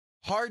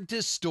Hard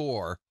to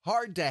store,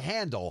 hard to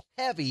handle,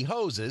 heavy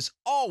hoses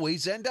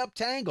always end up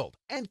tangled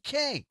and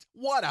kinked.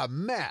 What a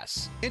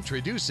mess!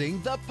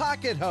 Introducing the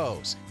pocket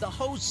hose. The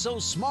hose so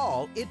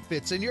small it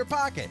fits in your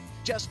pocket.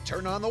 Just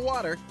turn on the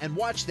water and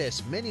watch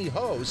this mini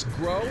hose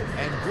grow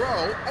and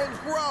grow and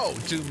grow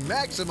to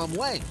maximum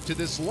length to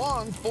this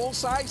long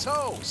full-size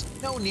hose.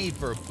 No need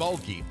for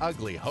bulky,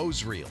 ugly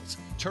hose reels.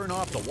 Turn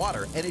off the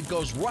water and it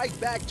goes right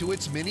back to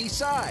its mini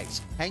size.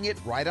 Hang it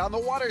right on the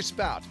water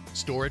spout.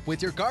 Store it with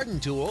your garden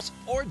tools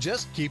or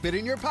just keep it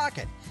in your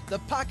pocket. The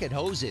pocket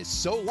hose is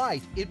so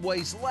light it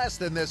weighs less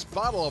than this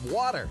bottle of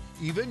water.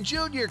 Even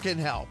Junior can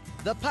help.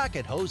 The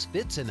pocket hose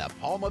fits in the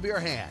palm of your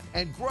hand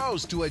and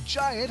grows to a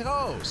giant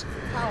hose.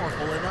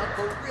 Powerful enough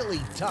for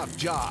really tough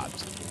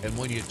jobs. And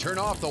when you turn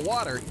off the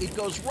water, it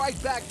goes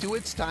right back to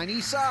its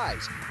tiny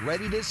size,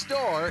 ready to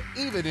store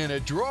even in a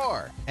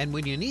drawer. And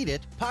when you need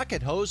it,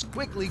 pocket hose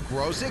quickly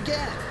grows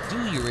again.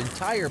 Do your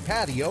entire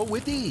patio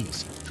with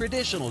ease.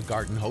 Traditional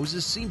garden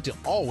hoses seem to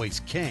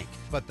always kink,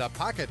 but the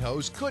pocket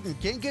hose couldn't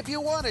kink if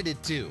you wanted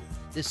it to.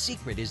 The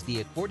secret is the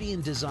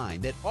accordion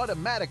design that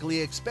automatically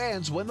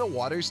expands when the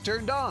water's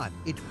turned on.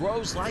 It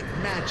grows like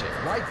magic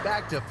right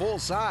back to full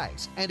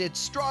size, and it's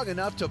strong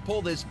enough to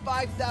pull this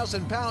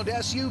 5,000-pound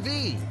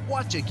SUV.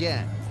 Watch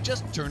again.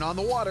 Just turn on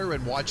the water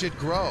and watch it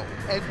grow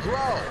and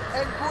grow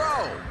and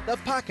grow. The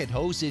pocket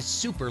hose is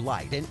super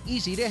light and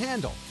easy to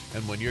handle.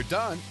 And when you're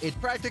done, it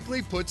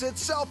practically puts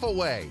itself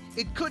away.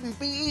 It couldn't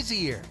be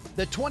easier.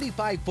 The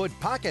 25-foot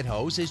pocket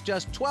hose is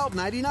just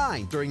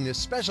 $12.99 during this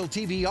special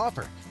TV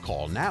offer.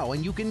 Call now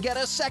and you can get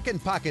a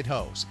second pocket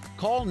hose.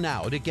 Call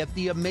now to get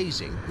the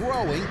amazing,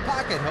 growing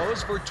pocket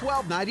hose for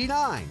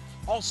 $12.99.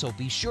 Also,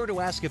 be sure to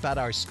ask about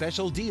our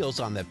special deals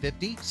on the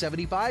 50,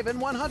 75, and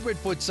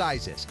 100-foot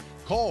sizes.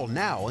 Call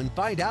now and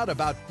find out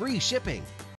about free shipping.